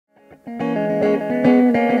On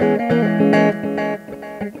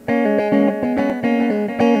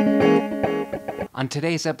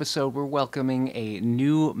today's episode, we're welcoming a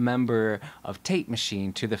new member of Tape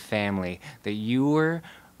Machine to the family, the Uher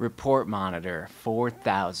Report Monitor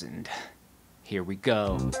 4000. Here we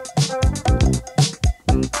go.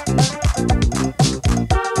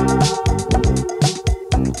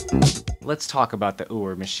 Let's talk about the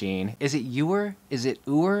Uher machine. Is it Uher? Is it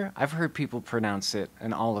Uher? I've heard people pronounce it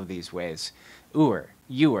in all of these ways. Uher,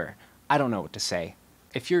 Uher. I don't know what to say.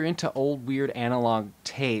 If you're into old weird analog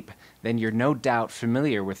tape, then you're no doubt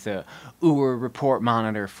familiar with the Uher Report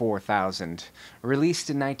Monitor 4000. Released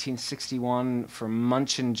in 1961 from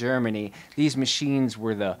München, Germany, these machines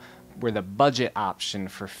were the budget option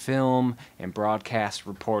for film and broadcast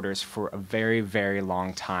reporters for a very, very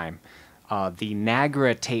long time. The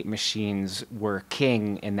Nagra tape machines were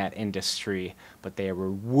king in that industry, but they were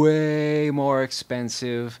way more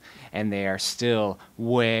expensive, and they are still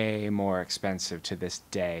way more expensive to this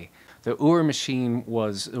day. The Uher machine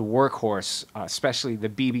was a workhorse, especially the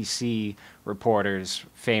BBC reporters.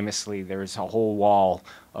 Famously, there's a whole wall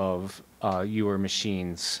of Uher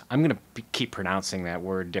machines. I'm going to keep pronouncing that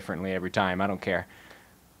word differently every time. I don't care.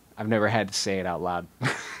 I've never had to say it out loud.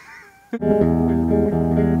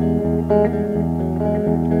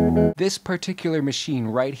 This particular machine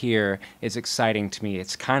right here is exciting to me.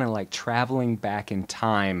 It's kind of like traveling back in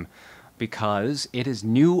time because it is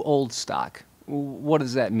new old stock. What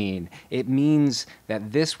does that mean? It means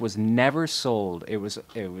that this was never sold.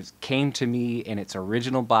 It came to me in its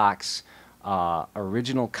original box,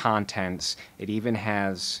 original contents. It even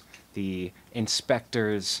has the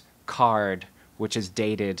inspector's card, which is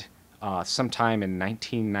dated sometime in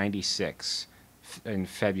 1996 in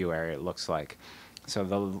February, it looks like. So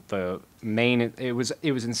the main, it was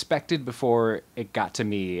inspected before it got to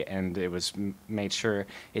me, and it was made sure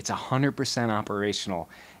it's 100% operational.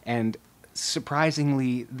 And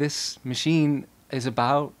surprisingly, this machine is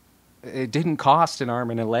it didn't cost an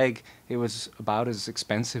arm and a leg. It was about as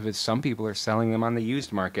expensive as some people are selling them on the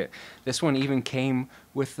used market. This one even came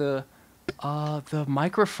with the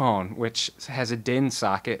microphone, which has a DIN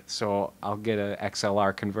socket, so I'll get a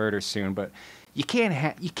XLR converter soon. But you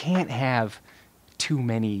can't have too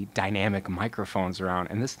many dynamic microphones around,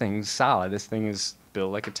 and this thing's solid. This thing is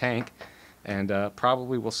built like a tank, and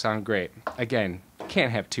probably will sound great. Again,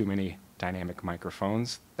 can't have too many dynamic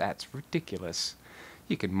microphones. That's ridiculous.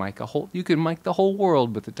 You can mic the whole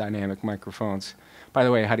world with the dynamic microphones. By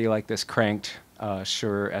the way, how do you like this cranked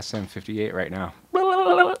Shure SM58 right now?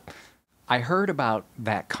 I heard about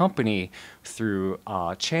that company through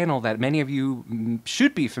a channel that many of you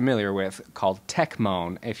should be familiar with called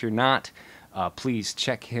Techmoan. If you're not, please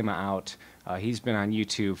check him out. He's been on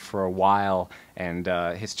YouTube for a while, and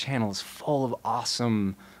his channel is full of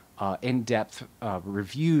awesome, in-depth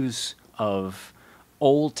reviews of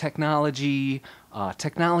old technology,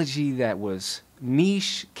 technology that was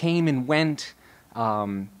niche, came and went,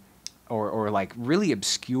 or like really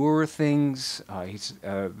obscure things.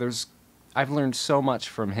 I've learned so much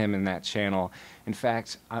from him in that channel. In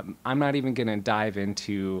fact, I'm not even going to dive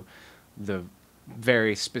into the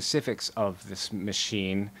very specifics of this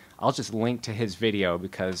machine. I'll just link to his video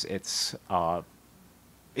because it's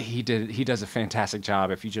he does a fantastic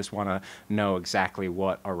job if you just want to know exactly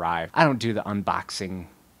what arrived. I don't do the unboxing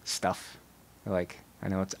stuff. Like I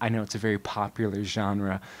know it's a very popular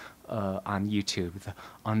genre on YouTube, the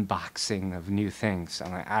unboxing of new things.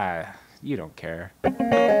 I'm like, you don't care.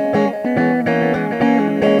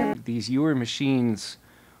 These Uher machines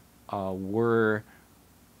were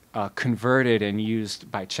converted and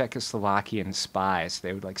used by Czechoslovakian spies.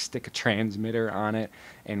 They would like stick a transmitter on it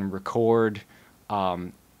and record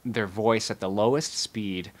their voice at the lowest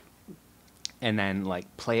speed, and then like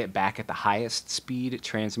play it back at the highest speed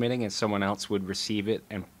transmitting, and someone else would receive it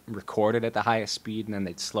and record it at the highest speed, and then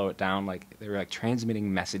they'd slow it down. Like they were like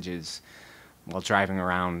transmitting messages while driving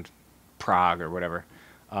around Prague or whatever.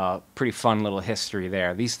 Pretty fun little history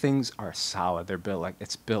there. These things are solid.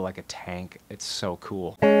 It's built like a tank. It's so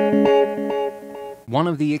cool. One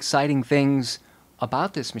of the exciting things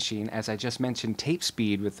about this machine, as I just mentioned, tape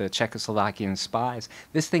speed with the Czechoslovakian spies,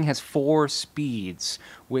 this thing has 4 speeds,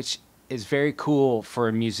 which is very cool for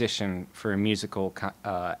a musician, for a musical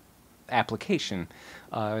application.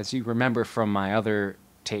 As you remember from my other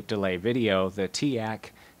tape delay video, the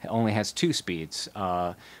TAC only has 2 speeds,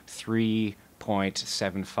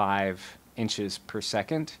 3.75 inches per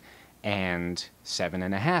second and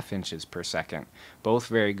 7.5 inches per second. Both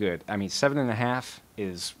very good. I mean, 7.5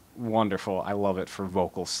 is wonderful. I love it for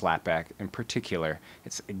vocal slapback in particular.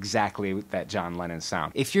 It's exactly that John Lennon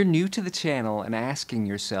sound. If you're new to the channel and asking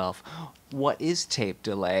yourself, what is tape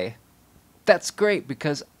delay? That's great,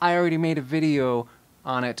 because I already made a video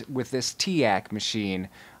on it with this TAC machine.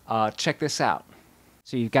 Check this out.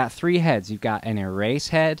 So you've got three heads. You've got an erase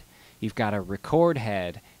head, you've got a record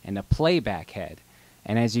head, and a playback head.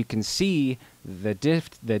 And as you can see, the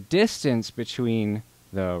distance between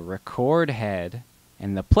the record head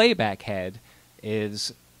and the playback head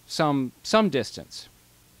is some distance.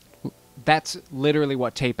 That's literally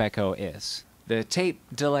what tape echo is. The tape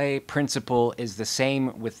delay principle is the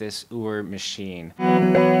same with this Uher machine.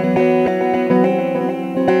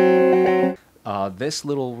 This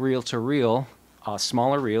little reel-to-reel,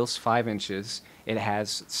 smaller reels, 5 inches, it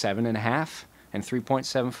has 7.5 and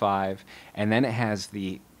 3.75, and then it has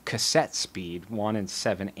the cassette speed, 1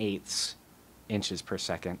 7/8 inches per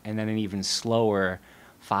second, and then an even slower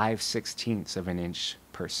 5/16 of an inch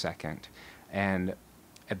per second. And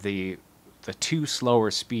the two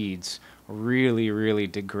slower speeds really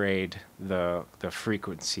degrade the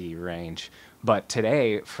frequency range. But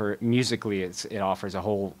today, for musically, it offers a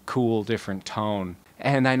whole cool different tone.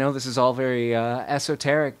 And I know this is all very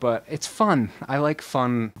esoteric, but it's fun. I like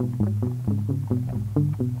fun.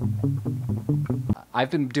 I've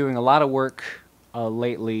been doing a lot of work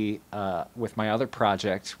lately with my other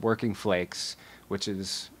project, Working Flakes, which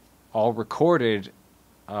is all recorded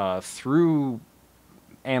through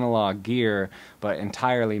analog gear, but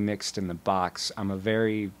entirely mixed in the box. I'm a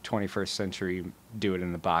very 21st century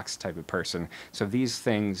do-it-in-the-box type of person, so these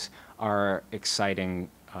things are exciting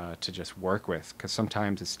to just work with, because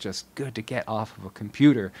sometimes it's just good to get off of a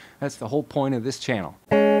computer. That's the whole point of this channel.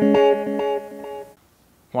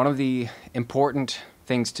 One of the important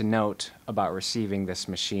things to note about receiving this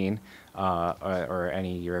machine, or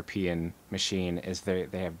any European machine, is they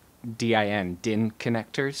have DIN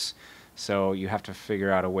connectors, so you have to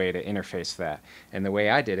figure out a way to interface that. And the way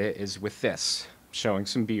I did it is with this, showing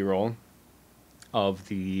some B-roll of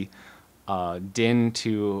the DIN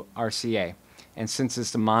to RCA. And since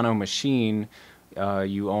it's a mono machine,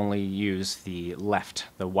 you only use the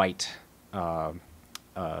white part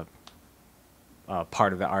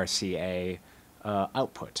of the RCA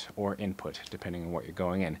output or input, depending on what you're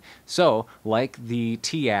going in. So, like the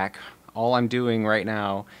TAC, all I'm doing right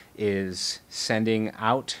now is sending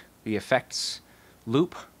out the effects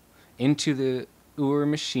loop into the Uher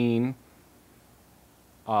machine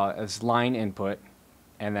as line input,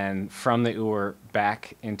 and then from the Uher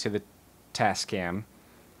back into the Tascam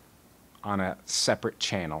on a separate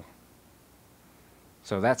channel.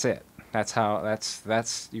 So that's it.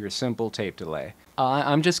 That's your simple tape delay.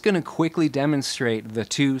 I'm just going to quickly demonstrate the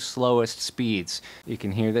two slowest speeds. You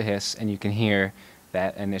can hear the hiss, and you can hear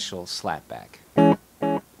that initial slapback.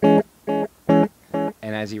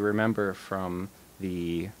 And as you remember from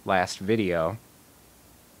the last video,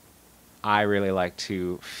 I really like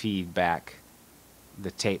to feed back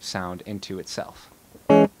the tape sound into itself.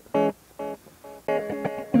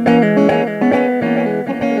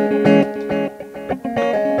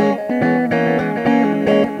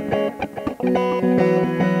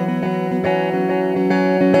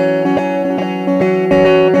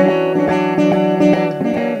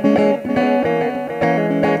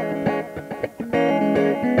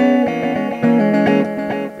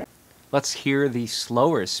 Let's hear the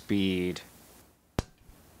slower speed.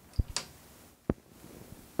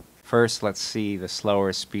 First, let's see the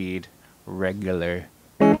slower speed regular.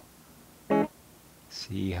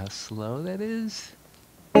 See how slow that is?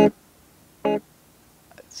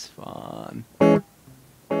 It's fun.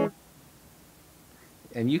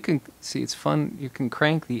 And you can see it's fun. You can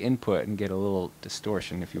crank the input and get a little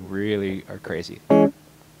distortion if you really are crazy.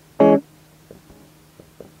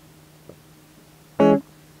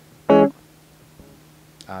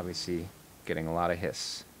 Obviously, getting a lot of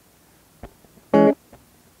hiss.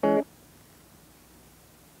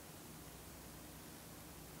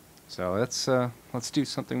 So let's do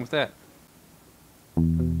something with that.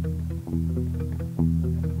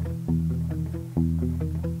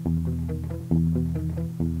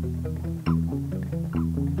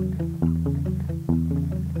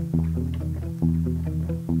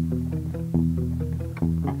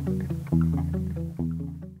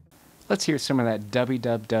 Let's hear some of that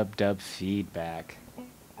dub-dub-dub-dub feedback.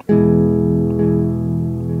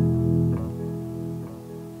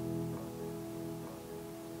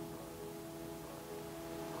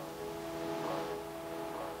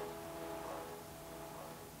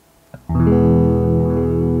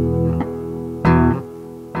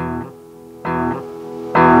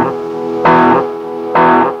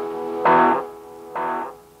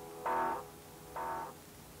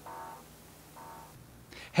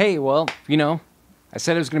 Hey, well, you know, I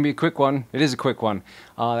said it was going to be a quick one. It is a quick one.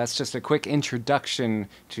 That's just a quick introduction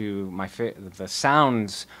to the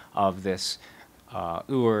sounds of this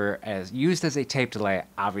Uher as used as a tape delay.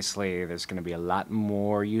 Obviously, there's going to be a lot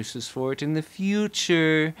more uses for it in the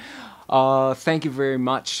future. Thank you very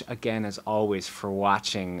much again, as always, for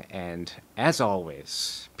watching. And as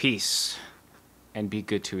always, peace and be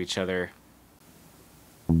good to each other.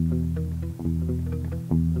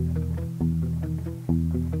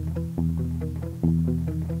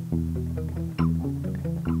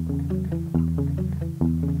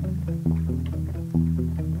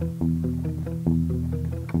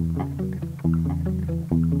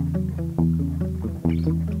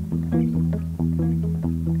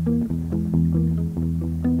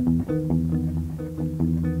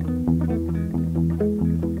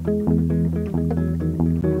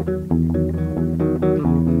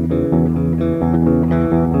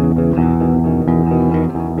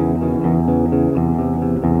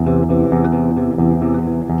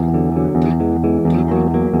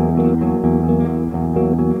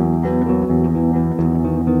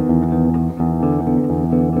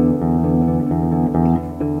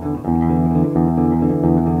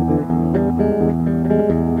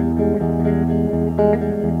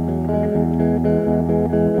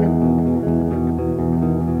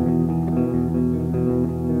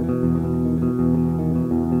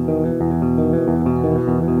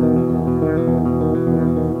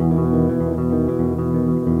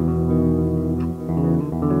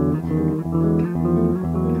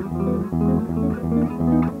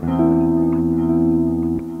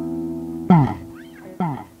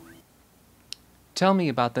 Tell me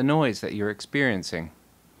about the noise that you're experiencing.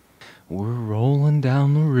 We're rolling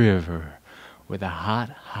down the river with a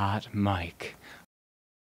hot, hot mic.